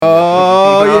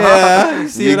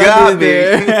got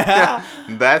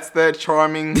me. That's that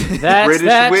charming British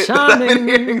wit that I've been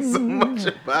hearing so much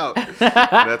about.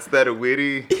 That's that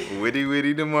witty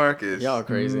DeMarcus. Y'all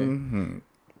crazy. Mm-hmm.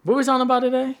 What we talking about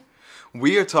today?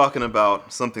 We are talking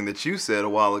about something that you said a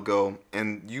while ago,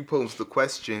 and you posed the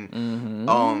question,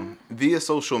 via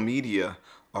social media,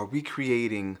 are we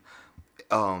creating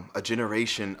a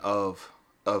generation of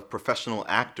professional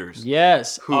actors?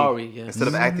 Yes. Who, are we? Yes. Instead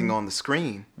of acting on the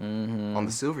screen, on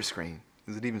the silver screen,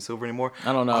 is it even silver anymore?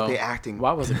 I don't know. Are they acting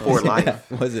Why was it for life?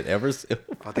 Yeah. Was it ever silver?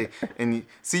 Are they? And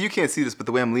see, you can't see this, but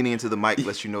the way I'm leaning into the mic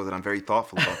lets you know that I'm very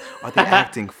thoughtful about. Are they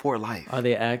acting for life? Are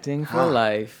they acting for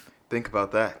life? Think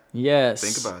about that. Yes.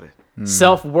 Think about it.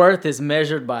 Self-worth is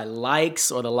measured by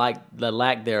likes or the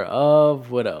lack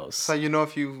thereof. What else? That's how you know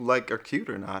if you are cute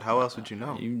or not. How else would you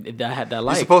know? I had that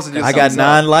like. You're supposed to just I got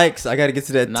 9 likes. I got to get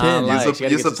to that 10.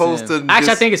 You're supposed to.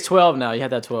 Actually, I think it's 12 now. You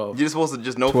had that 12. You're supposed to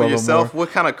just know for yourself.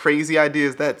 What kind of crazy idea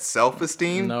is that?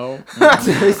 Self-esteem? No. What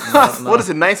is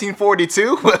it?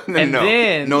 1942?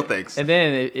 No thanks. And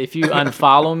then if you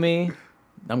unfollow me,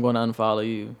 I'm going to unfollow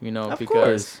you,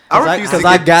 because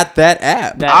I got that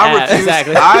app.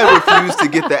 I refuse to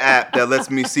get the app that lets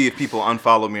me see if people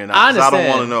unfollow me or not. I don't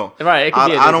want to know. Right. It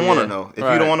could be I don't want to know. If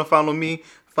you don't want to follow me,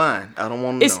 fine. I don't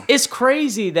want to know. It's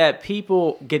crazy that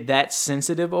people get that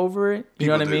sensitive over it. You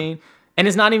know what I mean? And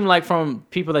it's not even like from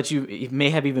people that you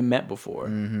may have even met before.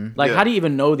 Mm-hmm. How do you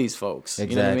even know these folks?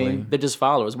 Exactly. You know what I mean? They're just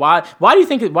followers. Why do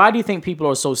you think people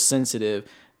are so sensitive?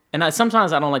 And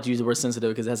sometimes I don't like to use the word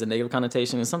sensitive because it has a negative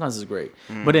connotation, and sometimes it's great.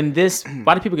 But in this,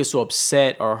 why do people get so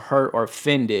upset or hurt or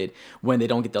offended when they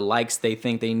don't get the likes they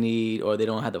think they need, or they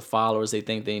don't have the followers they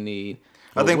think they need?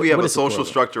 I think we have a social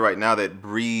structure right now that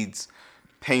breeds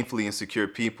painfully insecure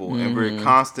people, and we're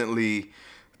constantly,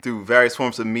 through various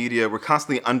forms of media, we're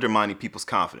constantly undermining people's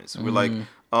confidence. We're like,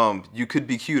 you could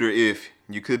be cuter if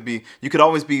you could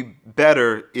always be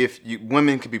better if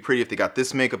women could be pretty if they got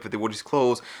this makeup, if they wore these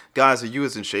clothes. Guys, are you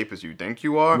as in shape as you think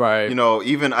you are? Right.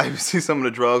 Even I see some of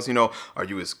the drugs, are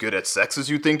you as good at sex as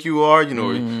you think you are?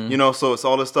 So it's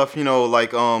all this stuff,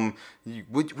 wouldn't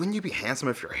you be handsome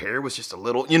if your hair was just a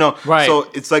little, Right.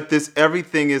 So it's like this,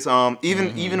 everything is,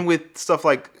 even with stuff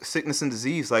like sickness and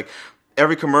disease, like,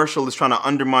 every commercial is trying to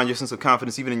undermine your sense of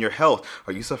confidence, even in your health.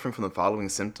 Are you suffering from the following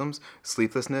symptoms?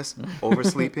 Sleeplessness,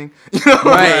 oversleeping.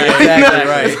 Right, exactly,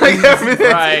 right. Like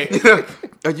everything.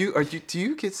 Right. Do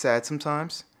you get sad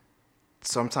sometimes?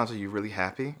 Sometimes are you really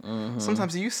happy?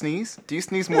 Sometimes do you sneeze? Do you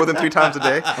sneeze more than 3 times a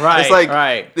day? Right. It's like,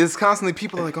 right. It's constantly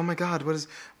people are like, oh my God, what is?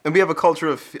 And we have a culture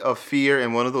of fear,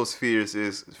 and one of those fears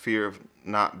is fear of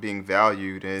not being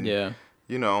valued, and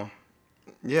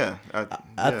Yeah,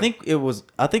 I think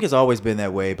it's always been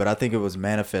that way, but I think it was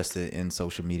manifested in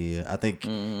social media. I think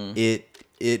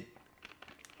it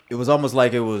was almost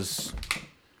like it was,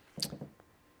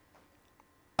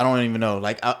 I don't even know.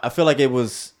 Like I feel like it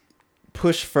was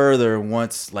pushed further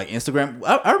once, like Instagram.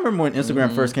 I remember when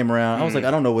Instagram first came around, I was like, I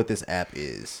don't know what this app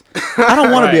is. I don't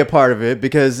want to be a part of it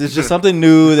because it's just something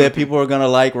new that people are gonna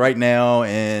like right now,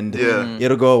 and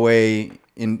it'll go away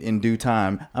in due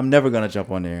time. I'm never gonna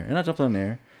jump on there, and I jumped on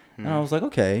there, and I was like,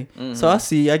 okay. So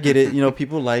I get it.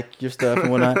 People like your stuff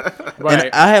and whatnot. Right.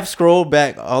 And I have scrolled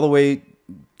back all the way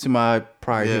to my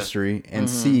prior history and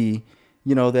see,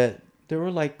 that there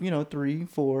were like 3,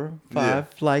 4,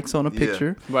 5 likes on a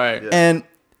picture. Right. And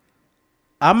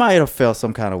I might have felt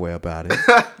some kind of way about it.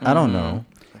 I don't know,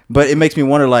 but it makes me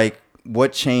wonder, like,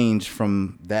 what changed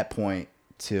from that point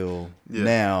till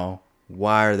now.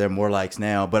 Why are there more likes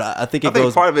now? But I think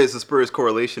part of it is the spurious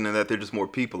correlation in that there's just more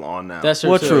people on now. That's true.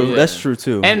 Well, too, true. yeah. That's true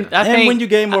too. And I think when you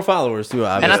gain more followers too,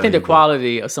 obviously. And I think the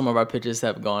quality of some of our pictures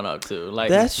have gone up too. Like,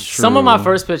 that's true. Some of my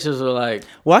first pictures were like,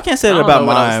 well, I can't say that about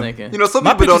mine. Some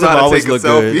people don't know how to take a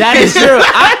selfie. That is true.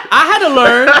 I had to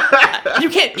learn. You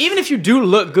can't, even if you do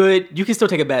look good, you can still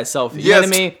take a bad selfie. You know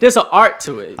what I mean? There's an art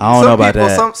to it. I don't know about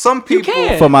that. Some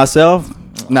people for myself.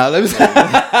 No, let me say.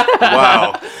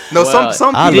 Wow. No,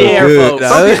 some people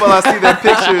I see their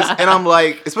pictures and I'm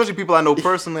like, especially people I know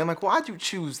personally, I'm like, why'd you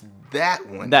choose that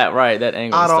one? That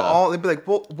angle. Out of all, they'd be like,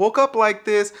 woke up like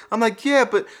this. I'm like, yeah,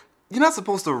 but you're not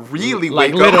supposed to really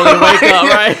like wake up. Literally wake up,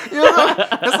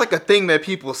 right? That's like a thing that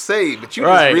people say, but you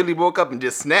just really woke up and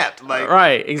just snapped. Like,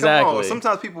 right, exactly. Come on.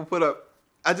 Sometimes people put up.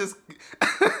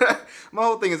 My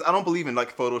whole thing is I don't believe in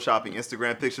like photoshopping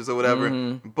Instagram pictures or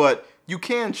whatever, but you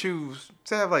can choose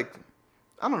to have like,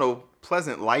 I don't know,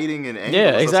 pleasant lighting and angles.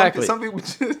 Yeah, exactly. Some people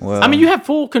just. Well, I mean, you have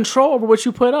full control over what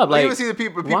you put up. Like, you ever see the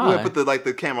people who why? put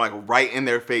the camera like right in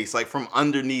their face, like from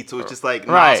underneath, so it's just like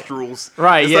Right. nostrils.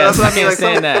 Right, And yeah, that's what I can't Like,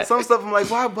 stand that. Some stuff I'm like,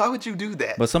 why would you do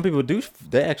that? but some people do.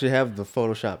 They actually have the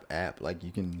Photoshop app. Like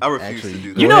you can. I refuse actually to do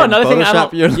that. go You know ahead and another thing I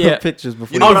Photoshop don't- your yeah. pictures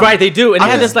before. You know Oh, what I'm- right, they do. And they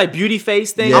have Yeah. this like beauty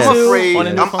face thing Yes. I'm too. afraid. on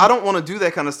a new phone. I don't want to do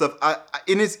that kind of stuff.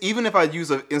 And it's even if I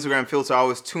use an Instagram filter, I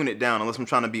always tune it down unless I'm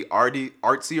trying to be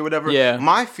artsy or whatever. Yeah.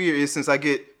 My fear is since I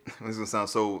get. This is gonna sound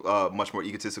so much more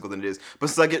egotistical than it is, but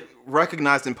since I get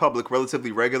recognized in public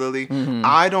relatively regularly,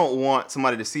 I don't want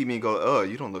somebody to see me and go, "Oh,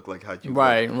 you don't look like how you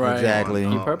Right, look." right. Exactly.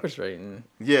 You perpetrating.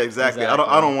 Yeah, exactly. I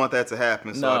Exactly. don't want that to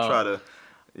happen, so I No. try to.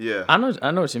 Yeah. I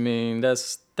know what you mean.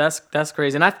 That's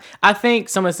crazy. And I think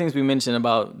some of the things we mentioned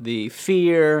about the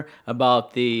fear,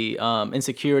 about the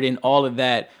insecurity, and all of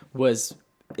that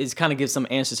is kind of gives some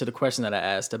answers to the question that I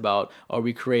asked about are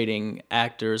we creating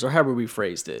actors or however we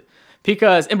phrased it.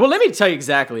 Because let me tell you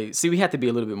exactly. See, we have to be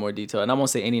a little bit more detailed, and I won't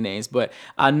say any names, but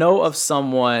I know of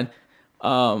someone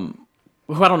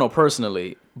who I don't know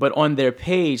personally, but on their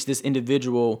page, this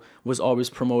individual was always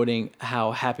promoting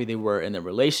how happy they were in their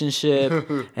relationship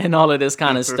and all of this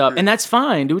kind of stuff. And that's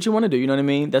fine. Do what you want to do. You know what I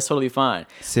mean? That's totally fine.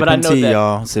 Sipping but I know tea, that,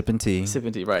 y'all. Sipping tea.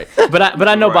 Sipping tea, right. But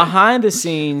I know Right. behind the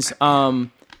scenes, well,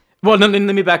 let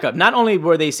me back up. Not only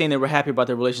were they saying they were happy about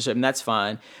their relationship, and that's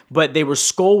fine, but they were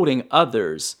scolding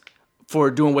others for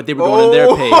doing what they were doing on their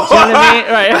page. You know what I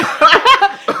mean? Right.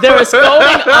 They were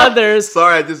scolding others.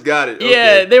 Sorry, I just got it. Yeah,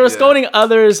 Okay. they were scolding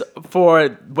others for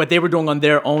what they were doing on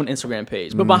their own Instagram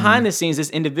page. But Mm-hmm. behind the scenes, this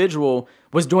individual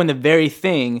was doing the very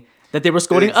thing that they were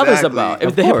scolding others Exactly. about.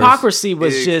 Of The course. hypocrisy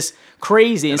was just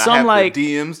crazy. And And so I I'm have like,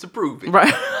 the DMs to prove it.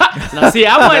 right. Now, see,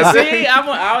 I was If you're hey,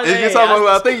 talking about who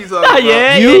I think you're talking about.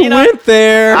 yeah, You you know. went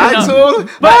there. I know. told.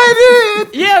 But- I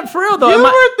did. Yeah, for real though. You And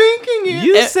my- were thinking it.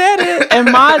 You said it. and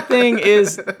my thing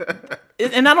is,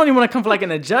 and I don't even want to come from like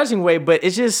in a judging way, but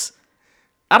it's just,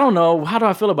 I don't know. How do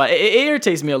I feel about it? It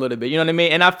irritates me a little bit. You know what I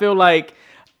mean? And I feel like,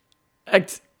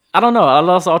 I don't know. I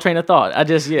lost all train of thought. I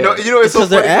just, yeah. No, you know it's so Because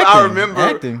they're funny. 'cause acting. I remember.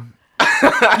 Acting.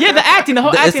 Yeah, the acting, the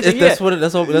whole acting thing, yeah. That's what it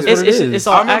is. It's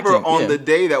all I remember acting, on yeah. the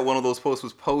day that one of those posts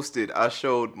was posted, I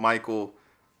showed Michael.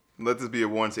 Let this be a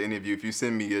warning to any of you. If you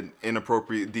send me an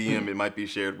inappropriate DM, it might be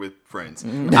shared with friends.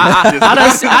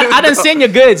 I done seen your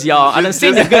goods, y'all. I done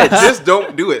seen your goods. Just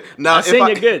don't do it. Now, I seen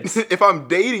your goods. If I'm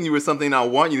dating you or something and I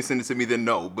want you to send it to me, then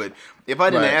no. But if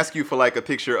I didn't Right. ask you for like a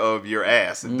picture of your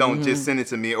ass, don't just send it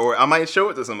to me, or I might show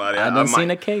it to somebody. I done seen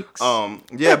the cakes.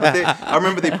 Yeah, but I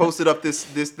remember they posted up this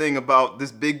thing about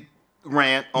this big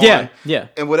rant on Yeah.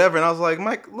 and whatever, and I was like,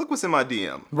 Mike, look what's in my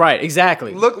DM. Right,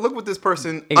 exactly. Look what this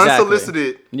person Exactly.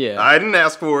 unsolicited. Yeah. I didn't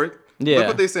ask for it. Yeah. Look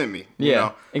what they sent me. Yeah, You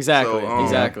know? exactly, So,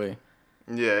 exactly.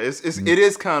 Yeah, it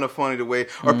is kind of funny the way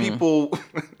or people.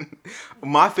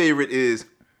 My favorite is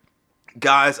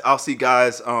guys. I'll see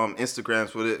guys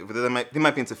Instagrams with it. They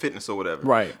might be into fitness or whatever.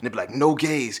 Right. And they be like, no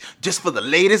gays, just for the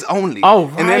ladies only. Oh,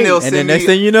 And then right. they'll And send then me. next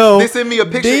thing you know, they send me a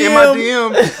picture in my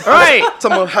DM. Right.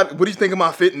 Talking about what do you think of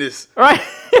my fitness? Right.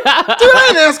 Dude, I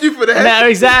didn't ask you for that. No,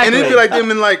 exactly. And it'd be like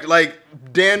them in like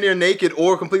damn near naked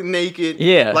or completely naked.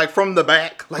 Yeah. Like from the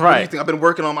back. Like, what do you Right. think? I've been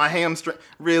working on my hamstring.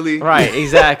 Really? Right,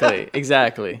 exactly.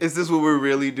 Is this what we're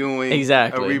really doing?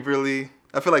 Exactly. Are we really?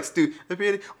 I feel like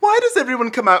why does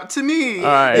everyone come out to me?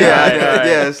 right, yeah, right, yeah, right.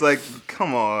 yeah. It's like,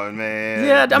 come on, man.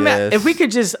 Yeah, I mean, Yes. if we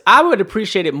could just, I would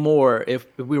appreciate it more if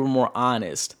we were more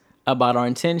honest about our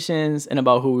intentions and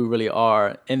about who we really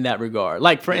are in that regard.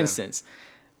 Like, for instance,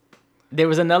 there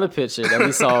was another picture that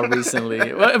we saw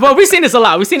recently. Well, we've seen this a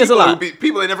lot.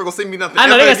 People ain't never gonna send me nothing. I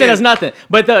know ever they're gonna send again. us nothing.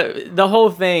 But the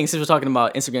whole thing, since we're talking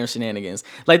about Instagram shenanigans,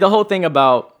 like the whole thing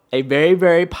about a very,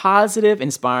 very positive,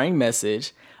 inspiring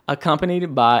message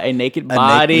accompanied by a naked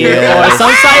body yes. or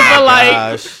some type of like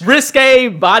Gosh. risque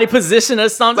body position or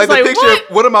something. Like It's the picture what?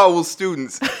 of one of my old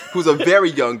students, who's a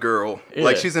very young girl,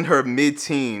 like Yeah. she's in her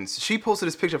mid-teens. She posted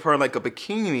this picture of her in like a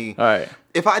bikini. All right.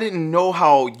 If I didn't know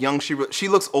how young she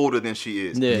looks older than she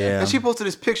is. Yeah. Yeah. And she posted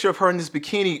this picture of her in this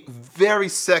bikini, very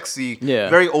sexy, Yeah.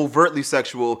 very overtly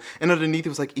sexual. And underneath it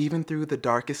was like, even through the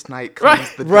darkest night comes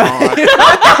Right. the Right.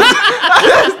 dawn.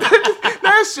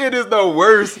 That shit is the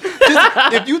worst.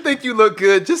 If you think you look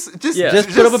good, just Yeah. Just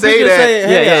put up a say picture and that. say,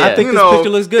 hey, Yeah, yeah, I think You this know, picture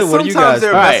looks good. What do you sometimes guys?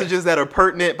 there are Right. messages that are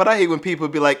pertinent, but I hate when people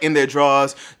be like in their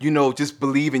drawers, just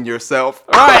believe in yourself.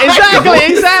 Right,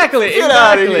 exactly. Get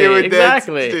out of here with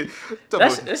exactly.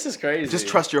 that shit. This is crazy. Just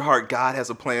trust your heart. God has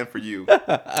a plan for you.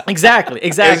 Exactly.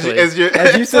 As you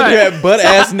You sit here at butt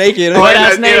ass naked.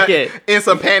 Butt-ass in naked. in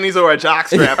some panties or a jock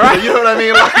strap. You know what I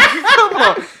mean? Like, come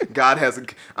on. God has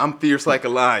I'm fierce like a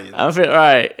lion.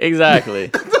 Right,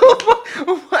 exactly.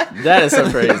 What? That is so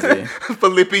crazy.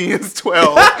 Philippians 12.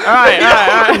 All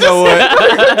right. You know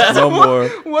what? No more.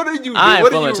 What are you doing? I ain't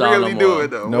What are fooling you y'all really no more. doing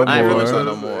though? No What are I you ain't more. feeling really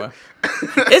no trying to more.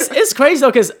 say? It's crazy though,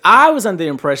 because I was under the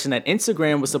impression that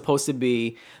Instagram was supposed to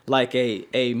be like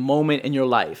a moment in your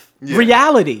life,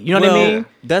 reality. You know what I mean?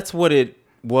 That's what it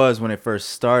was when it first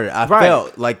started. I Right.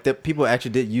 felt like that people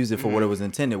actually did use it for what it was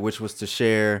intended, which was to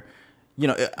share. You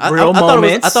know, Real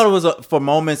moments. I thought it was for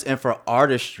moments and for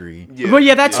artistry. Well,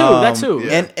 yeah, that too.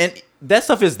 Yeah. And that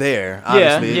stuff is there.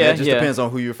 Obviously, yeah, it just depends on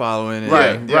who you're following. And,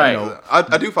 Right, you right. know,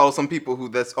 I do follow some people who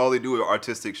that's all they do are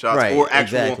artistic shots Right, or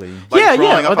actual exactly. like Yeah, drawing.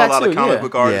 yeah. I Oh, follow a that lot of too, comic yeah.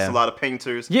 book artists, Yeah. a lot of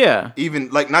painters. Yeah. Even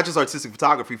like not just artistic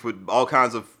photography, but all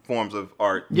kinds of forms of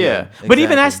art. Yeah, but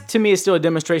even exactly. that's to me is still a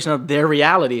demonstration of their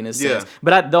reality in a sense. Yeah.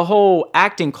 But the whole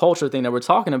acting culture thing that we're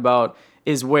talking about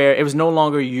is where it was no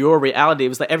longer your reality. It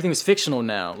was like everything was fictional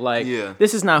now. Like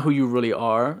this is not who you really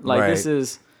are. Like this Right.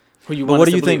 is who you But want. what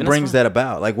us do you to believe, think and that's brings fine. that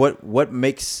about? Like, what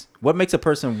makes a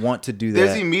person want to do that?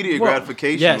 There's immediate Well,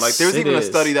 gratification. yes, Like there's it even a is.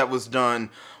 study that was done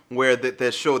where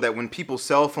that showed that when people's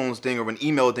cell phones ding or when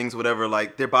email dings or whatever,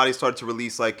 like their bodies started to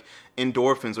release like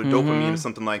endorphins or dopamine or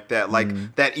something like that.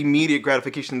 Like that immediate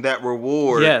gratification, that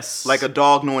reward. Yes. Like a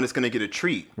dog knowing it's going to get a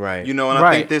treat. Right. You know, and I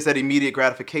Right. think there's that immediate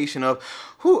gratification of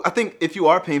I think if you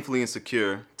are painfully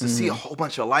insecure, to see a whole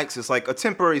bunch of likes is like a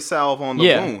temporary salve on the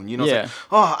wound. You know, it's Yeah. like,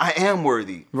 oh, I am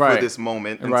worthy Right. for this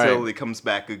moment until Right. it comes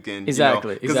back again.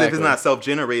 Exactly, Because if it's exactly. not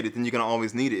self-generated, then you're going to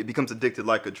always need it. It becomes addicted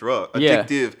like a drug. Yeah.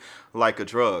 Addictive like a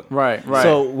drug. Right.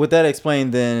 So with that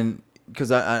explained, then,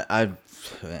 because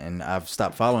I've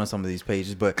stopped following some of these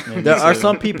pages, but there are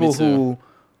some people Me too. who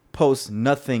post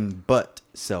nothing but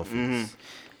selfies. Mm-hmm.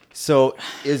 So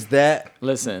is that?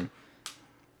 Listen,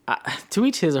 to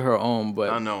each his or her own. But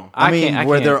I know. I mean, can't-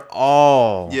 where can't. they're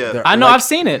all. Yeah. they're I know. like- I've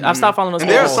seen it. I've stopped following those. And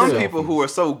there are people some too. people who are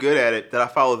so good at it that I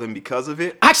follow them because of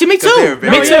it. Actually, me Because too. they're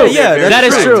very- Me too. Yeah, that's that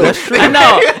is true. true. That's true. I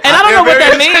know, and I don't know what They're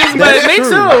that very means, but That's me true.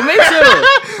 too. Me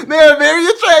too. They are very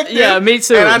attractive. Yeah, me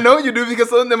too. And I know you do because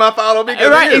some of them I follow because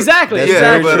Right, of you. exactly. That's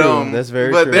exactly. very but true. That's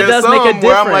very but true. there's It does some make a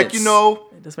where I'm like, difference.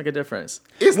 It does make a difference.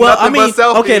 it's Well, nothing I mean, but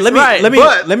selfies. okay, let me Right, let me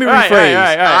but- let me Right, rephrase.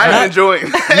 right. I'm Not- enjoying.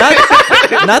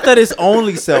 Not that it's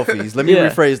only selfies. Let me Yeah.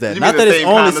 rephrase that. You Not mean that the it's same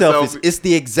only kind of selfies. selfie? It's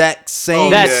the exact same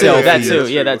That yeah, too. selfie That yeah, too. that's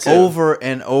Yeah, true. that too. over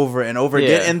and over and over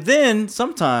again. Yeah. And then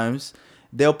sometimes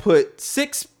they'll put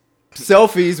 6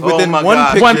 selfies within my one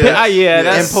God, picture One yes. yeah, and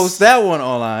that's post that one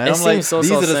online. And It I'm like, seems so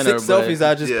these are the 6 self-centered, but-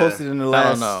 selfies I just Yeah. posted in the I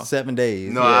don't know. last 7 days.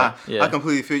 No, Yeah, yeah. I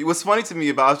completely feel you. What's funny to me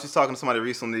about, I was just talking to somebody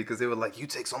recently because they were like, you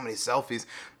take so many selfies.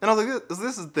 And I was like,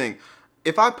 this is the thing.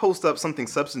 If I post up something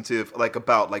substantive, like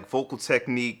about like vocal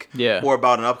technique Yeah. or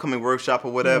about an upcoming workshop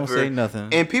or whatever. say nothing.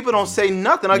 And people don't say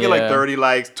nothing. I get like Yeah. 30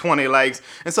 likes, 20 likes.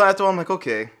 And so after I'm like,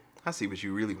 okay, I see what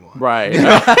you really want. right.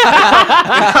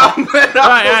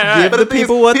 Right. Give the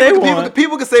people what they want.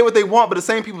 People can say what they want, but the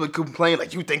same people that complain,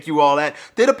 like, you think you all that,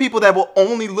 they're the people that will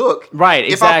only look. Right,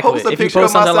 If I exactly. post a If you picture post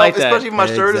of something myself, like that. especially if my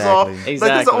shirt is off, Exactly.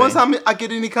 like, this is the only Exactly. time I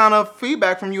get any kind of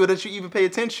feedback from you that you even pay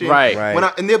attention. Right.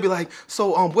 Right. And they'll be like,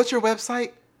 so, what's your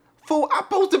website? Fool, I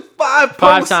posted 5 5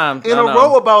 posts times. in I a know.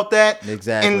 row about that.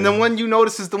 Exactly. And the one you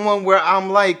notice is the one where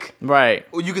I'm like, Right.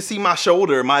 you can see my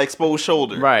shoulder, my exposed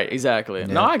shoulder. Right. Exactly.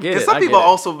 No, I get And it. some I people get are it.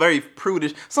 also very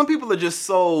prudish. Some people are just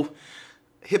so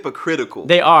hypocritical.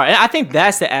 They are, and I think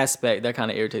that's the aspect that kind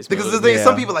of irritates me. a Because little there's bit.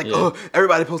 some people like, Yeah. oh,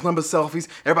 everybody posts number selfies,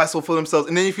 everybody's so full of themselves.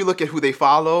 And then if you look at who they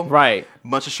follow, Right.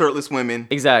 bunch of shirtless women.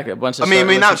 Exactly. A bunch of. I mean,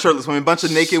 not shirtless- shirtless women, bunch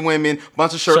of naked women,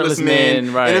 bunch of shirtless, Shirtless men.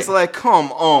 men, right. And it's like,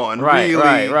 come on, Right,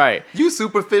 really? right. You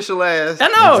superficial ass. I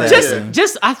know. Exactly.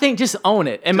 Just I think just own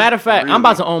it. And matter of fact, I'm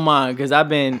about to own mine because I've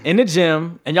been in the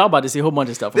gym and y'all about to see a whole bunch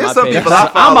of stuff. On There's my some page. people So I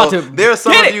follow. I'm about to. There are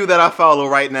some get of it. you that I follow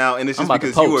right now, and it's I'm just about to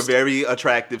because you are post. very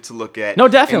attractive to look at. No,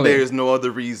 definitely. And there's no other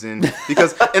reason.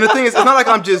 Because, and the thing is, it's not like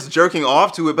I'm just jerking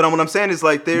off to it, but what I'm saying is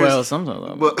like, there's. Well,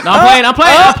 sometimes. Well- No, I'm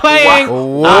playing.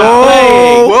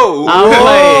 Whoa.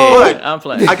 I'm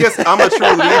playing. I guess I'm a true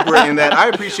Libra in that I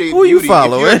appreciate Who you beauty.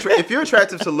 following? If you're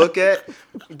attractive to look at,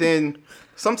 then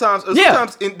sometimes, Yeah.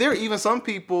 and there are even some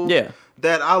people Yeah.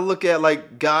 that I look at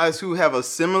like guys who have a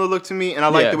similar look to me, and I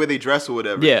like Yeah. the way they dress or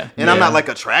whatever. Yeah. And I'm Yeah. not like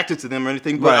attracted to them or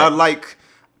anything, but Right. I like.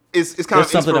 It's kind There's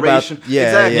of something about- inspiration. yeah,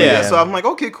 exactly. yeah, Yeah. yeah. So I'm like,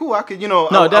 okay, cool. I could, No,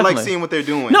 I like definitely. seeing what they're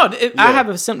doing. No, I Yeah.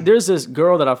 have there's this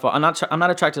girl that I follow. I'm not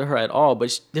attracted to her at all,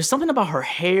 but there's something about her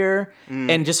hair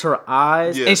and just her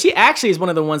eyes. Yeah. And she actually is one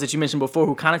of the ones that you mentioned before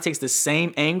who kind of takes the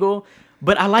same angle.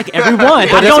 But I like everyone. I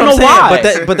That's don't what know I'm saying. why.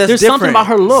 But that's there's different. something about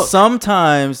her look.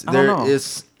 Sometimes I don't know.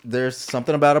 there's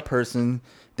something about a person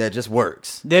that just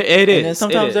works. It is. And then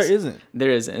sometimes it is. there isn't.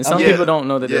 There isn't. And some Yeah. people don't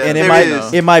know that. Yeah. there And is. it There might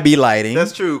is. it might be lighting.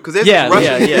 That's true. Because there's Yeah, this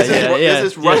Russian, yeah, there's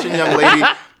this yeah. Russian young lady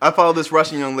I follow this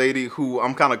Russian young lady who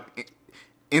I'm kind of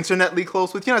internetly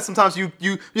close with. You know, sometimes you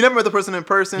never met the person in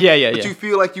person. Yeah, But you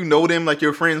feel like you know them, like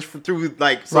you're friends through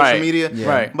like social media. Yeah.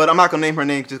 Right. But I'm not gonna name her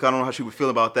name because I don't know how she would feel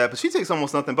about that. But she takes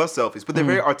almost nothing but selfies. But they're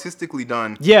very artistically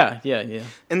done. Yeah.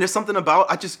 And there's something about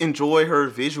I just enjoy her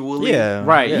visually. Yeah.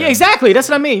 Right. Yeah. Exactly. That's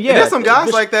what I mean. Yeah. And there's some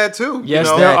guys like that too. Yes,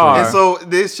 you know? there are. And so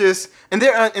there's just and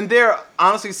there are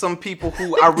honestly some people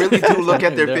who I really do look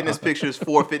at their fitness pictures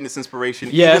for fitness inspiration,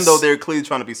 Yes. even though they're clearly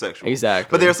trying to be sexual. Exactly.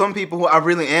 But there are some people who I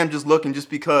really am just looking just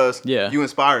because you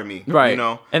inspire me. Right. You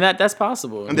know. And that's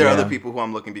possible. And there are other people who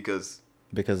I'm looking because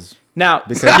Now,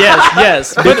 because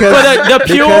yes. But the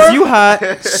pure because you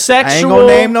hot. sexual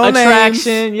name no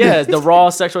attraction, names. yes, the raw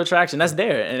sexual attraction, that's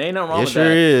there, and ain't nothing wrong It with sure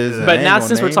that. is. But now,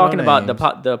 since we're talking about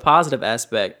the positive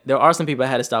aspect, there are some people I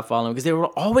had to stop following because they were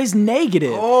always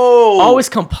negative, always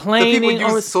the complaining.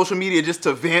 people use social media just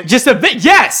to vent. Just to vent,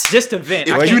 yes, just to vent.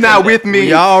 If you're not with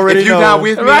me, if you're not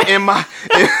with me in my,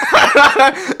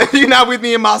 if you're not with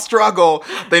me in my struggle,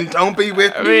 then don't be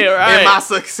with me in my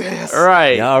success.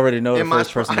 Right. Y'all already know the In my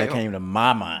first person that trial. came to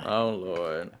my mind. Oh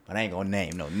Lord. But I ain't gonna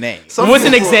name no names. Some What's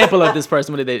an people- example of this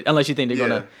person? What did they? Unless you think they're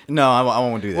gonna. No, I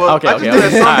won't do that. Well, Okay. I just do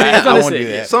that. Some All right, I was people- gonna I won't say, do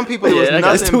that. Some people it was Yeah,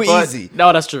 nothing It's too but easy.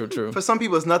 No, that's true. True. For some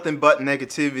people, it's nothing but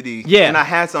negativity. Yeah. And I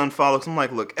had to unfollow because I'm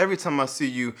like, look, every time I see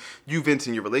you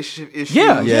venting your relationship issues.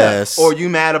 Yeah. Yes. Or you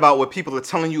mad about what people are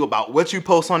telling you about what you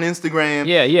post on Instagram.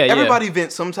 Yeah. Everybody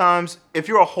vents sometimes. If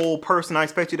you're a whole person, I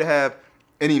expect you to have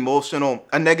a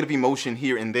negative emotion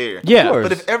here and there. Yeah. Of course.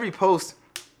 But if every post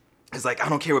is like, I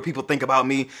don't care what people think about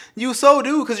me, you so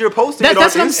do because you're posting it on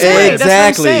That's what I'm Instagram. saying. That's what I'm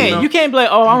Exactly. saying. You know? You can't be like,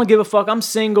 oh, I don't give a fuck. I'm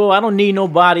single. I don't need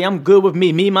nobody. I'm good with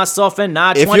me, myself, and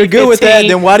I. If you're good with that,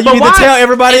 then why do you need to tell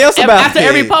everybody else about after it?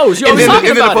 every post? You're And always then, talking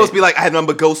and then the about post it. be like, I had nothing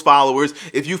but ghost followers.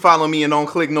 If you follow me and don't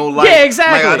click no like, Yeah,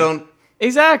 exactly. like I don't.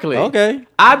 Exactly. Okay.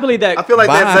 I believe that. I feel like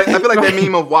Bye. that. I feel like that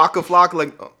meme of Waka Flocka,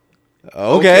 like.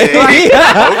 Okay. Okay.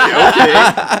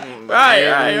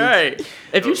 Right.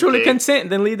 If you truly consent,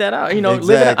 then leave that out. You know,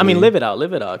 live it out. I mean, Exactly.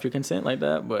 live it out. If you consent like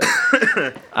that, but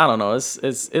I don't know.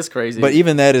 It's crazy. But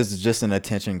even that is just an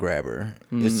attention grabber.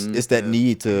 It's that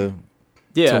need to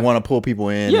want to pull people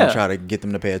in and try to get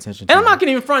them to pay attention to And I'm you. not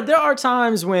gonna even front. There are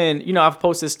times when I've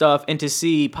posted stuff and to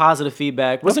see positive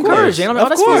feedback was Of course. encouraging. I'm like, oh, Of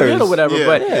that feels good or course. whatever. Yeah.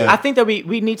 But Yeah. I think that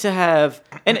we need to have,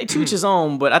 and to each his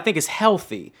own. But I think it's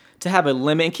healthy to have a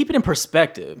limit and keep it in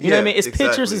perspective. You know what I Yeah, mean? It's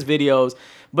pictures, it's exactly. videos,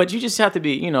 but you just have to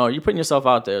be. You're putting yourself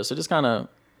out there, so just kind of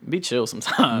be chill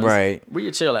sometimes. Right. Where you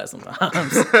chill at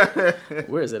sometimes.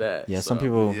 Where is it at? Yeah, So, some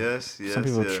people Yes.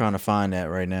 are trying to find that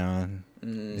right now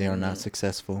and they are not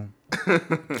successful.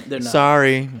 they're not.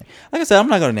 Sorry. Like I said, I'm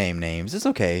not going to name names. It's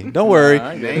okay. Don't worry.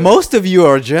 I get it. Most of you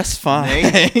are just fine.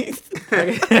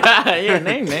 Yeah,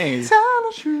 name names. Tell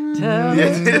it.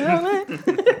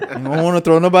 I don't want to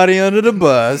throw nobody under the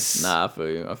bus. Nah, I feel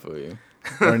you.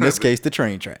 Or in this case, the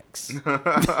train tracks. I'm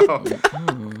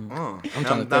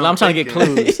I'm trying to get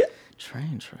clues.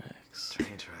 Train tracks.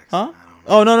 Train tracks. Huh?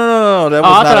 Oh, no. That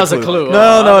was I not thought it was a clue.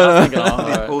 No.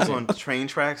 They post on train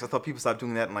tracks. I thought people stopped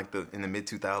doing that in the mid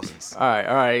 2000s. All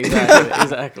right,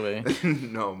 exactly.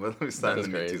 No, but let me start in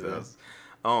the That mid is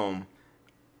 2000s.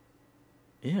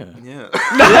 Yeah.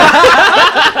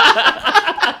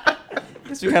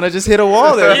 You kind of just hit a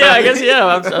wall there. Yeah, I guess. Yeah,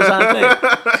 I'm trying to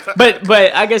think.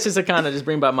 But I guess just to kind of just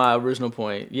bring back my original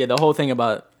point. Yeah, the whole thing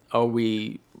about are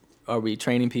we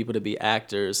training people to be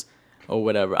actors or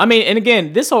whatever. I mean, and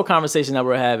again, this whole conversation that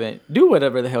we're having, do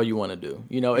whatever the hell you want to do.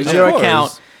 It's Of your course.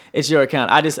 account. It's your account.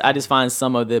 I just find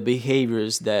some of the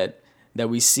behaviors that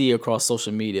we see across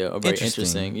social media are very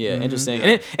interesting. Yeah, interesting.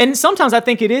 Yeah. And sometimes I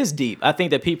think it is deep. I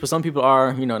think that some people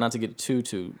are, not to get too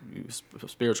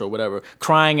spiritual or whatever,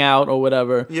 crying out or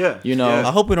whatever. Yeah,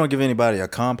 I hope we don't give anybody a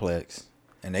complex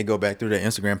and they go back through their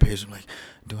Instagram page and like,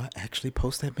 do I actually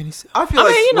post that many selfies? I feel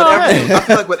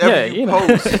like whatever you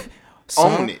post,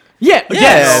 own it. Yeah,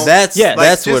 that's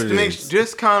Just what it is.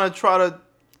 Just kind of try to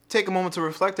take a moment to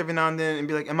reflect every now and then and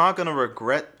be like, am I gonna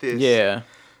regret this? Yeah.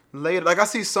 Later, like I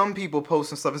see some people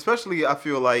posting stuff, especially I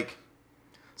feel like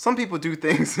some people do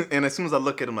things, and as soon as I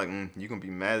look at them, like, you gonna be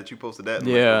mad that you posted that. And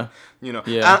Yeah.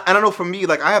 I don't know. For me,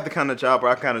 like I have the kind of job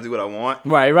where I kind of do what I want.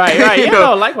 Right. Yeah,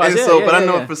 no, likewise. And I I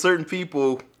know for certain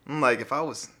people, I'm like, if I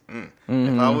was in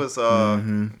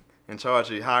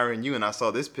charge of hiring you, and I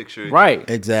saw this picture, right?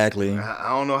 Exactly. I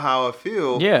don't know how I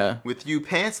feel. Yeah. With you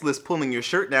pantsless pulling your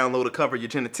shirt down low to cover your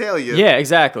genitalia. Yeah,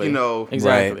 exactly. That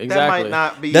exactly. might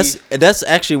not be. That's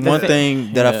actually one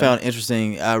thing that I Yeah. found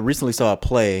interesting. I recently saw a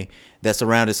play that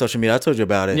surrounded social media. I told you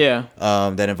about it. Yeah.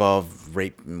 That involved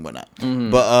rape and whatnot.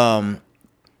 But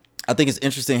I think it's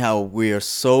interesting how we are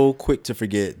so quick to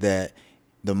forget that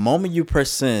the moment you press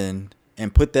send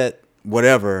and put that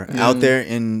whatever out there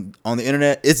on the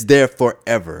internet, it's there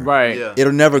forever. Right. Yeah.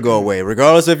 It'll never go away,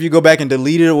 regardless if you go back and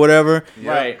delete it or whatever.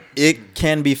 Right. It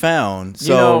can be found.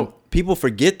 So people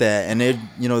forget that, and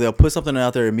they'll put something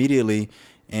out there immediately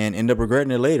and end up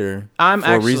regretting it later.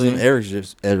 A reason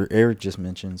Eric just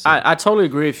mentioned. So. I totally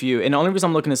agree with you. And the only reason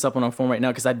I'm looking this up on our phone right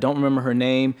now because I don't remember her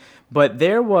name, but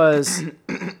there was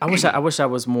I wish I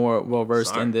was more well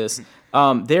versed in this.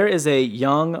 There is a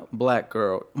young black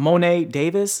girl, Monet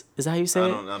Davis. Is that how you say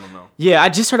it? I don't know. Yeah, I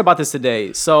just heard about this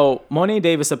today. So Monet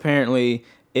Davis apparently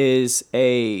is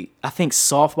I think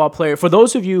softball player. For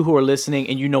those of you who are listening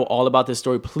and you know all about this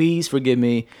story, please forgive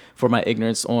me for my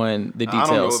ignorance on the details.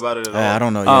 I don't know about it at all. I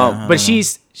don't know. Yeah, but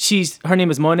she's her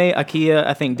name is Monet Akia,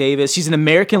 I think Davis. She's an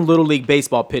American Little League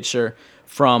baseball pitcher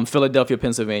from Philadelphia,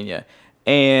 Pennsylvania.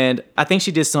 And I think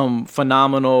she did some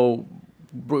phenomenal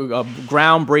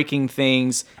groundbreaking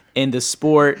things in the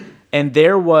sport. And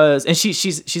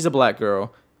she's a black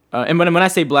girl. And when I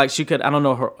say black, she could, I don't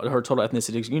know her total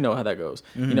ethnicity. You know how that goes.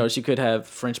 Mm-hmm. She could have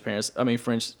French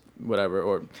whatever.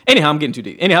 Or anyhow, I'm getting too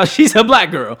deep. Anyhow, she's a black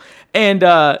girl, and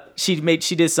she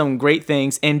did some great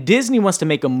things. And Disney wants to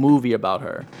make a movie about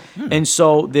her. And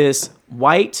so this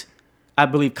white, I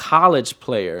believe, college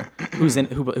player who's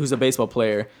a baseball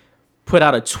player put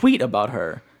out a tweet about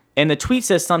her, and the tweet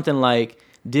says something like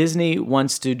Disney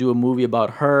wants to do a movie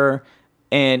about her.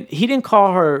 And he didn't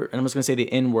call her, and I'm just going to say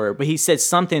the N-word, but he said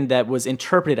something that was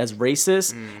interpreted as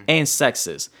racist and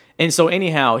sexist. And so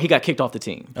anyhow, he got kicked off the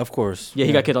team. Of course. Yeah,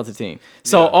 he got kicked off the team.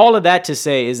 So all of that to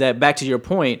say is that back to your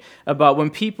point about when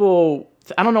people,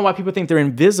 I don't know why people think they're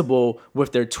invisible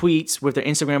with their tweets, with their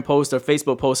Instagram posts, their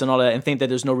Facebook posts and all that, and think that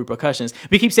there's no repercussions.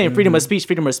 We keep saying freedom of speech,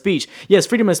 freedom of speech. Yes,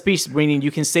 freedom of speech, meaning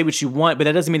you can say what you want, but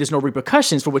that doesn't mean there's no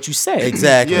repercussions for what you say.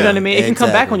 Exactly. You know what I mean? It can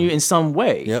come back on you in some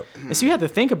way. Yep. And so you have to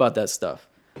think about that stuff.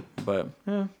 But,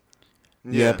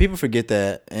 yeah, people forget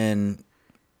that, and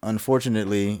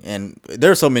unfortunately, and there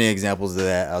are so many examples of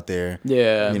that out there.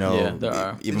 Yeah, there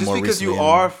are. Even just more because recently, you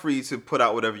are free to put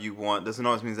out whatever you want doesn't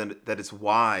always mean that it's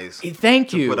wise.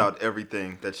 Thank you. To put out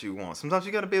everything that you want. Sometimes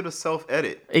you got to be able to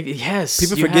self-edit. Yes.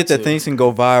 people forget that things can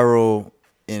go viral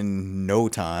in no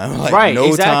time. Right,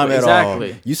 no time at all.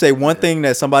 exactly. You say one thing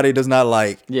that somebody does not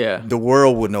like, the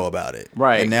world would know about it.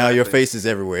 Right. And now your face is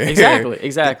everywhere.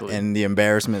 Exactly. And the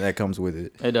embarrassment that comes with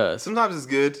it. It does. Sometimes it's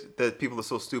good that people are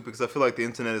so stupid because I feel like the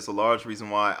internet is a large reason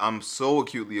why I'm so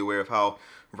acutely aware of how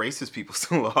racist people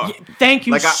still are. Yeah, thank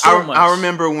you so much. I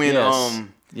remember when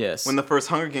Yes. when the first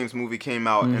Hunger Games movie came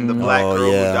out and the black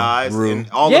girl who dies and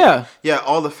all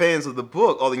the fans of the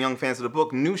book, all the young fans of the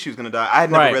book knew she was gonna die. I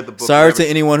had never read the book. Sorry to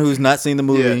anyone who's not seen the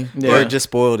movie or just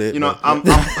spoiled it. I'm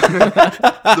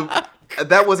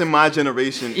that wasn't my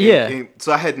generation.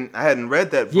 So I hadn't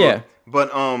read that book. Yeah.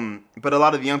 But a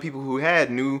lot of the young people who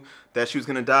knew that she was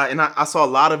gonna die, and I saw a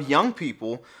lot of young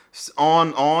people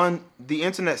on the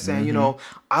internet saying,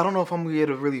 I don't know if I'm gonna be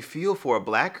able to really feel for a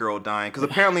black girl dying, because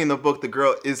apparently in the book the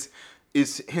girl is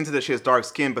hinted that she has dark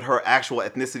skin, but her actual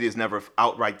ethnicity is never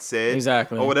outright said,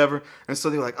 or whatever. And so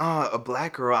they're like, a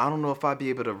black girl, I don't know if I'd be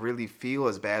able to really feel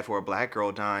as bad for a black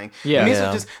girl dying.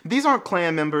 And these aren't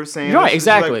Klan members saying, right,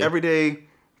 exactly, like everyday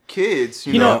kids,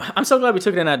 you know. I'm so glad we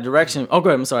took it in that direction. Oh, go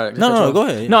ahead. I'm sorry. No, go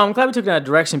ahead. No, I'm glad we took it in that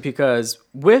direction because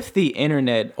with the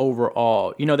internet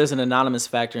overall, there's an anonymous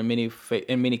factor in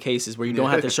many cases where you don't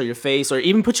have to show your face or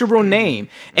even put your real name.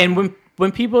 And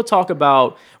when people talk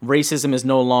about racism is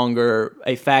no longer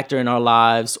a factor in our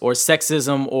lives, or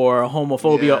sexism or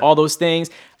homophobia, all those things,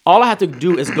 all I have to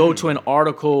do is go to an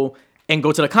article and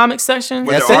go to the comment section.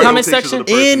 That's the comment section.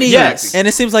 And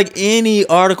it seems like any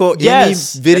article, any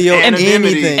video,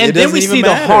 anything. And then we see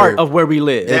the heart of where we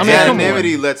live.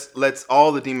 Anonymity lets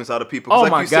all the demons out of people. Oh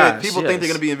like my you said, gosh, people think they're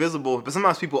going to be invisible, but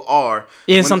sometimes people are.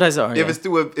 And sometimes they are. If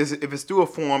it's through a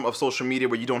form of social media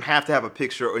where you don't have to have a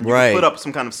picture, or you can put up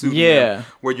some kind of pseudonym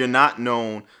where you're not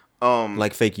known.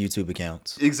 Like fake YouTube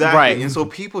accounts. Exactly. Right. And so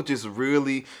people just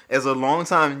really, as a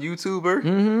longtime YouTuber,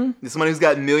 somebody who's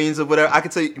got millions of whatever, I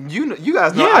can tell you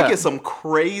guys know, I get some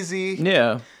crazy.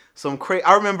 I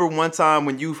remember one time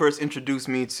when you first introduced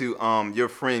me to your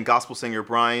friend, gospel singer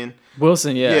Brian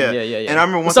Wilson. Yeah. And I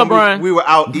remember one time we were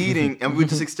out eating and we were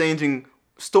just exchanging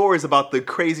stories about the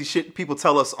crazy shit people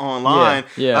tell us online,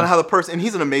 and how the person, and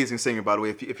he's an amazing singer, by the way,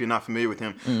 if you're not familiar with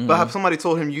him, but how somebody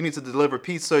told him, you need to deliver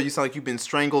pizza, you sound like you've been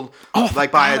strangled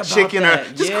by a chicken, or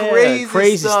just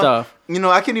crazy stuff.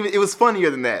 I can't even, it was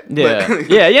funnier than that. I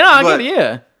get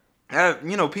it,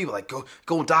 People like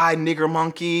go die, nigger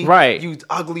monkey. Right. You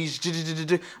ugly.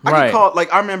 I Right. get called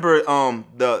like I remember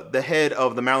the head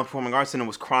of the Maryland Performing Arts Center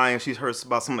was crying. She heard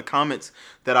about some of the comments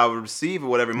that I would receive or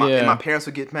whatever. And my parents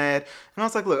would get mad. And I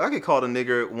was like, look, I get called a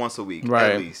nigger once a week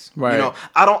at least. Right.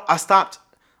 I stopped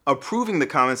approving the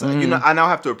comments. I now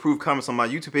have to approve comments on my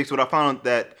YouTube page, but I found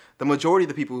that the majority of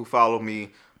the people who follow me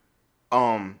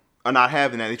are not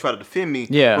having that. They try to defend me.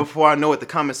 Yeah. Before I know it, the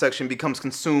comment section becomes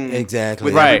consumed Exactly.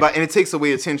 with everybody, and it takes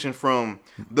away attention from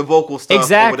the vocal stuff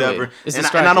Exactly. or whatever. It's and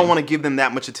distracting. I don't want to give them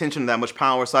that much attention, that much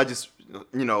power. So I just,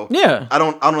 Yeah. I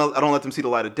don't let them see the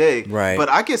light of day. Right. But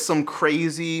I get some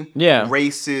crazy,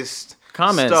 racist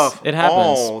comments. stuff It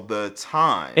happens all the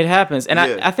time. It happens. And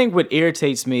Yeah. I think what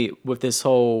irritates me with this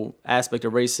whole aspect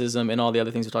of racism and all the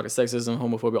other things we're talking, sexism,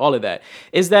 homophobia, all of that,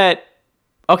 is that,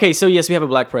 okay, so yes, we have a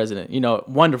black president,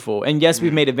 wonderful. And yes,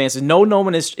 we've made advances. No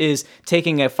one is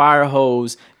taking a fire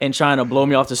hose and trying to blow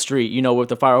me off the street, with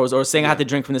the fire hose, or saying I have to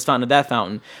drink from this fountain or that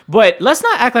fountain. But let's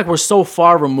not act like we're so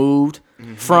far removed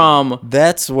from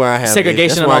That's where I have segregation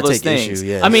that's and where all I those take things.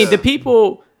 issue, yes. I mean, the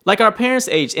people like our parents'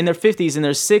 age, in their 50s and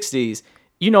their 60s,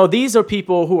 these are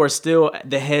people who are still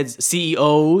the heads,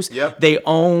 CEOs. Yep. They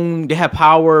have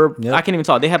power. Yep. I can't even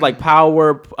talk. They have like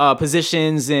power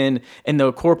positions in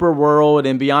the corporate world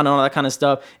and beyond and all that kind of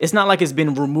stuff. It's not like it's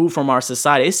been removed from our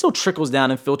society. It still trickles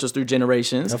down and filters through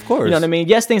generations. Of course. You know what I mean?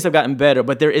 Yes, things have gotten better,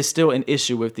 but there is still an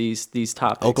issue with these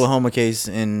topics. Oklahoma case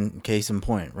in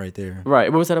point right there.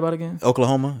 Right. What was that about again?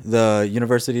 Oklahoma, the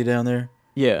university down there.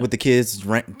 Yeah. With the kids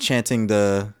chanting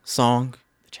the song.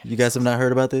 You guys have not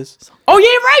heard about this? Oh yeah,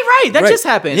 right. That Right. just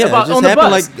happened. Yeah, it just on the happened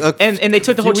bus, like and they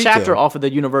took the few whole weeks chapter ago. off of the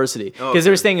university because they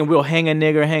were saying we'll hang a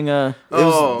nigger, hang a.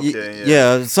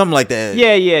 Yeah, something like that. Yeah,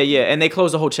 and they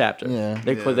closed the whole chapter. Yeah.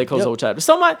 They closed the whole chapter.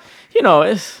 So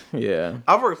it's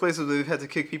I've worked places where they've had to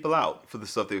kick people out for the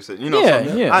stuff they said.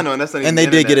 Yeah. I know, and that's not even And they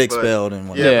the did get internet, but- expelled and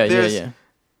whatnot. Yeah.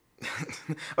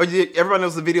 Everybody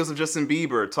knows the videos of Justin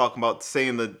Bieber talking about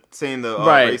saying the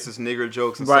Right. racist nigger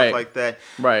jokes and Right. stuff like that.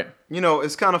 Right.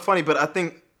 It's kind of funny, but I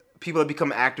think people have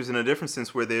become actors in a different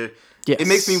sense where they're. Yes. It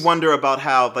makes me wonder about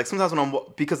how, like, sometimes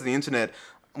because of the internet,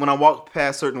 when I walk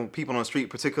past certain people on the street,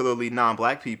 particularly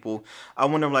non-black people, I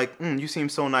wonder, like, you seem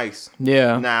so nice.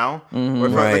 Yeah. Now, Mm-hmm. or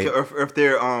if, Right. or if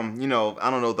they're, I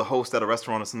don't know, the host at a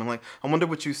restaurant or something. Like, I wonder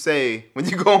what you say when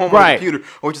you go home on Right. the computer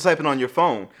or what you're typing on your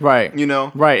phone. Right.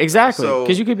 Right, exactly. So-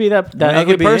 Because you could be that it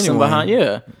ugly could be person anyone. behind.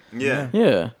 Yeah.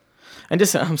 Yeah. And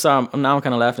just, I'm sorry, I'm kind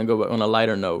of laughing and go on a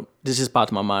lighter note. This just popped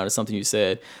to my mind. It's something you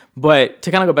said. But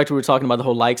to kind of go back to what we were talking about, the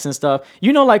whole likes and stuff.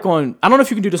 Like I don't know if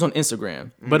you can do this on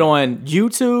Instagram, but on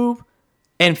YouTube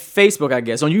and Facebook, I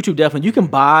guess. On YouTube, definitely. You can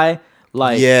buy,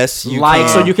 Yes, you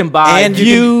likes, can. or you can buy and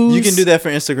views. you can do that for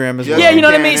Instagram as Yeah, well. Yeah, you know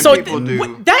what I can, mean? and So people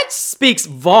do. that speaks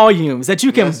volumes that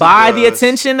you can Yes, it buy the does.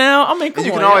 attention now. I mean, come And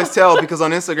you on. can always tell because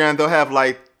on Instagram they'll have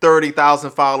like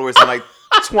 30,000 followers and like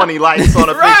 20 likes on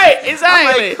a Right, picture.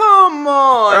 exactly. I'm like, come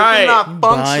on, Right. you're not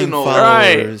Buying functional.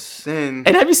 followers. Then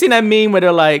And have you seen that meme where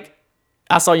they're like,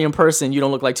 I saw you in person, you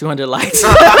don't look like 200 likes?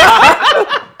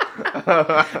 I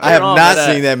have wrong not with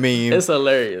that. seen that meme. It's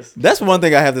hilarious. That's one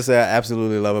thing I have to say I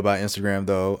absolutely love about Instagram,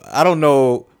 though. I don't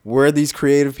know where these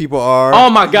creative people are. Oh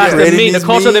my gosh, creating the these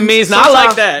culture of the memes. Now I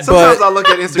like that. Sometimes But I look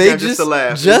at Instagram just to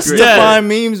laugh. It's Just great. to Yeah. find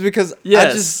memes because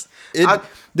Yes.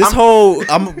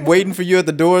 I'm waiting for you at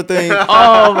the door thing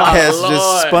Oh my has Lord.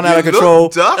 just spun You out of look control.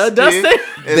 dusty. Dusty?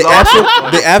 It's The,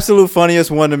 awful. the absolute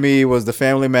funniest one to me was the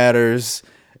Family Matters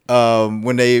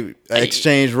when they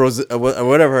exchanged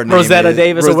whatever her name Rosetta is.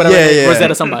 Davis or whatever. Yeah.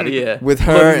 Rosetta somebody, yeah. With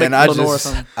her, and I Lenore or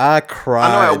something.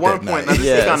 cried. I know at one that point, night. now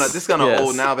Yes. this is kind of Yes.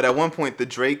 old now, but at one point the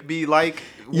Drake be like,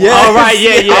 Yes. Oh, right,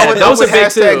 yeah. I would Those are big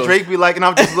hashtag too. Drake be like, and I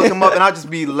would just look him up, and I'd just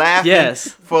be laughing. Yes,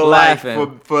 for laughing.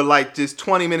 like for like just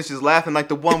 20 minutes, just laughing. Like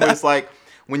the one where it's like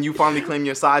when you finally claim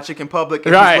your side chick in public,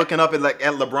 and Right. he's looking up at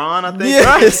LeBron. I think.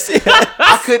 Yes.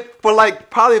 I could for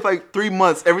probably 3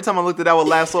 months. Every time I looked at that, I would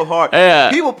laugh so hard.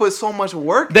 Yeah. People put so much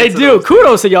work. They into do. those.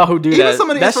 Kudos to y'all who do that. Even some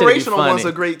of the That shit be inspirational ones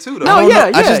funny. are great too. Though. No, I don't yeah,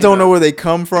 know- I just don't know where they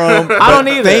come from. I but don't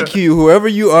either. Thank you, whoever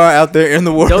you are out there in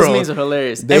the world. Those memes are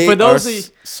hilarious. They And for those are of you,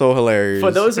 so hilarious.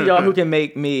 for those of y'all who can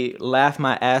make me laugh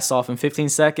my ass off in 15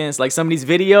 seconds, like some of these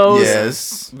videos.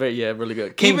 Yes. Really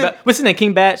good. King, Even- what's his name?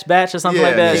 King Batch or something Yeah,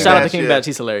 like that. King Shout out to Batch, King yeah. Batch.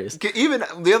 He's hilarious. Even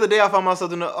the other day, I found myself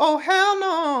doing, "Oh hell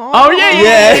no!" Oh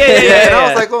yeah. And I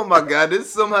was like, "Oh my god!"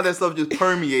 This somehow that stuff just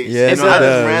permeates. Yes, I it just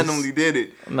does. randomly did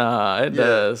it. Nah, it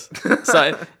does.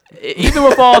 So even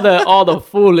with all the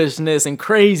foolishness and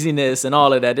craziness and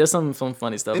all of that, there's some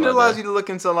funny stuff. And it out allows there. you to look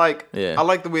into like. Yeah. I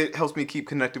like the way it helps me keep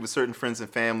connected with certain friends and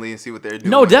family and see what they're doing.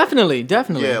 No, definitely.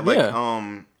 Yeah, like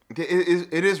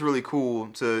It is really cool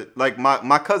to like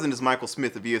my cousin is Michael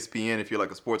Smith of ESPN. If you're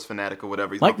like a sports fanatic or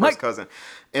whatever, he's my first cousin,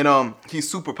 and he's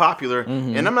super popular.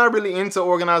 And I'm not really into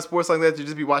organized sports like that. To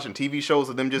just be watching TV shows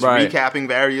of them just recapping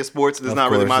various sports. That's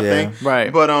not really my thing.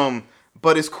 Right.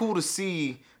 But it's cool to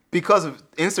see. Because of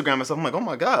Instagram and stuff, I'm like, oh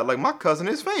my God, like my cousin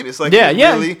is famous. Like,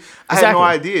 really, I had no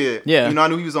idea. Yeah. I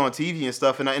knew he was on TV and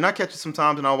stuff, and I catch it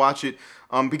sometimes and I watch it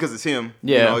because it's him.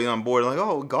 Yeah. I'm bored. Like,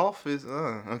 oh, golf is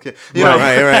okay.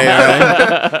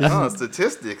 Right.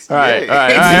 Statistics. Right.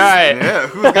 Yeah,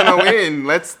 who's gonna win?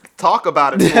 Let's talk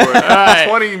about it for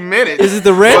 20 minutes. Is it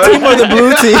the red team or the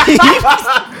blue team?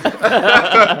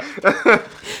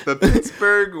 The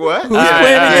Pittsburgh what? Who's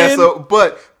playing again? So,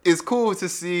 but it's cool to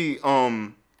see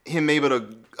him able to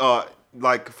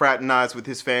like fraternize with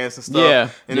his fans and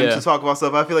stuff, and then to talk about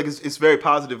stuff. I feel like it's very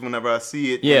positive whenever I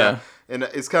see it. And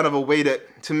it's kind of a way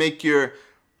to make your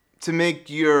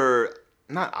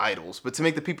not idols, but to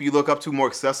make the people you look up to more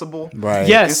accessible. Right.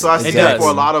 Yes. And so I see that for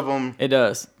a lot of them. It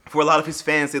does. For a lot of his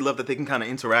fans, they love that they can kind of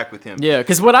interact with him. Yeah,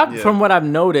 because from what I've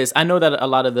noticed, I know that a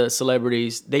lot of the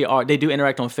celebrities they do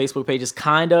interact on Facebook pages,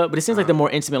 kinda, but it seems like they're more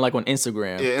intimate, like on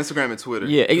Instagram. Yeah, Instagram and Twitter.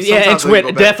 Yeah, and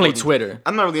Twitter, definitely Twitter.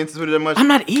 I'm not really into Twitter that much. I'm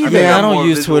not either. Yeah, I don't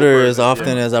use Twitter as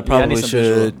often as I probably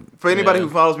should. For anybody who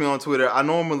follows me on Twitter, I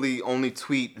normally only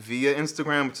tweet via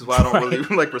Instagram, which is why I don't really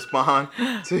like respond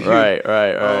to you.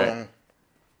 Right.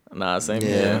 Nah, same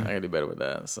here. I gotta do better with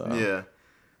that. So yeah,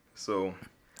 so.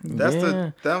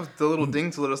 That was the little ding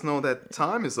to let us know that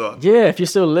time is up. Yeah, if you're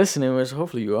still listening, which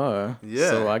hopefully you are. Yeah.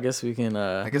 So I guess we can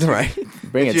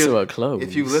bring it to a close.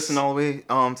 If you listen all the way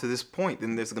to this point,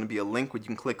 then there's going to be a link where you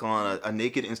can click on a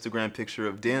naked Instagram picture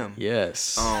of DEM.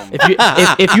 Yes.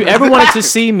 If you ever wanted to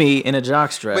see me in a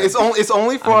jockstrap, but it's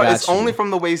only from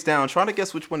the waist down. Try to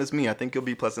guess which one is me. I think you'll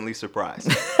be pleasantly surprised.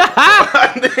 Or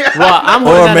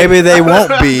maybe they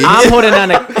won't be. I'm holding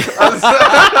down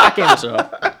I can't show.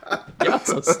 Y'all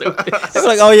so stupid. It's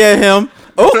like, oh yeah, him.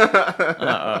 Oh,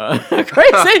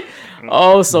 crazy.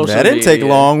 Oh, social media. That didn't take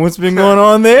long. What's been going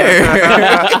on there?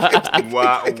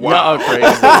 Wow. Y'all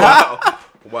crazy.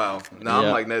 Wow. Now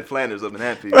I'm like Ned Flanders up in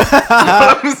that piece.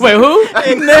 Wait, who?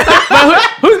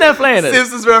 Who's Ned Flanders?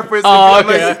 Simpsons reference. Oh,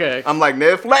 okay. I'm like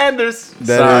Ned Flanders.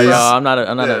 Sorry, y'all. I'm not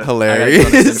a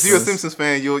hilarious. If you're a Simpsons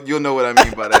fan, you'll know what I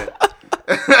mean by that.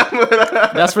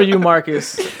 That's for you,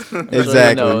 Marcus.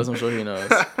 Exactly. I'm sure he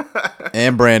knows.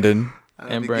 And Brandon.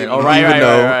 Oh, right.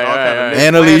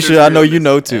 And Alicia, I know you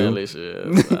know too. Alicia.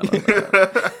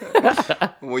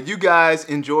 Well, you guys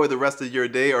enjoy the rest of your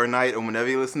day or night or whenever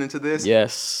you're listening to this.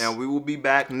 Yes. And we will be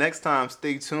back next time.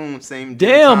 Stay tuned. Same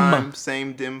DEM time,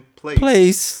 same DEM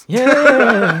place.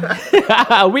 Yeah.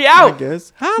 We out. I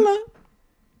guess. Holla.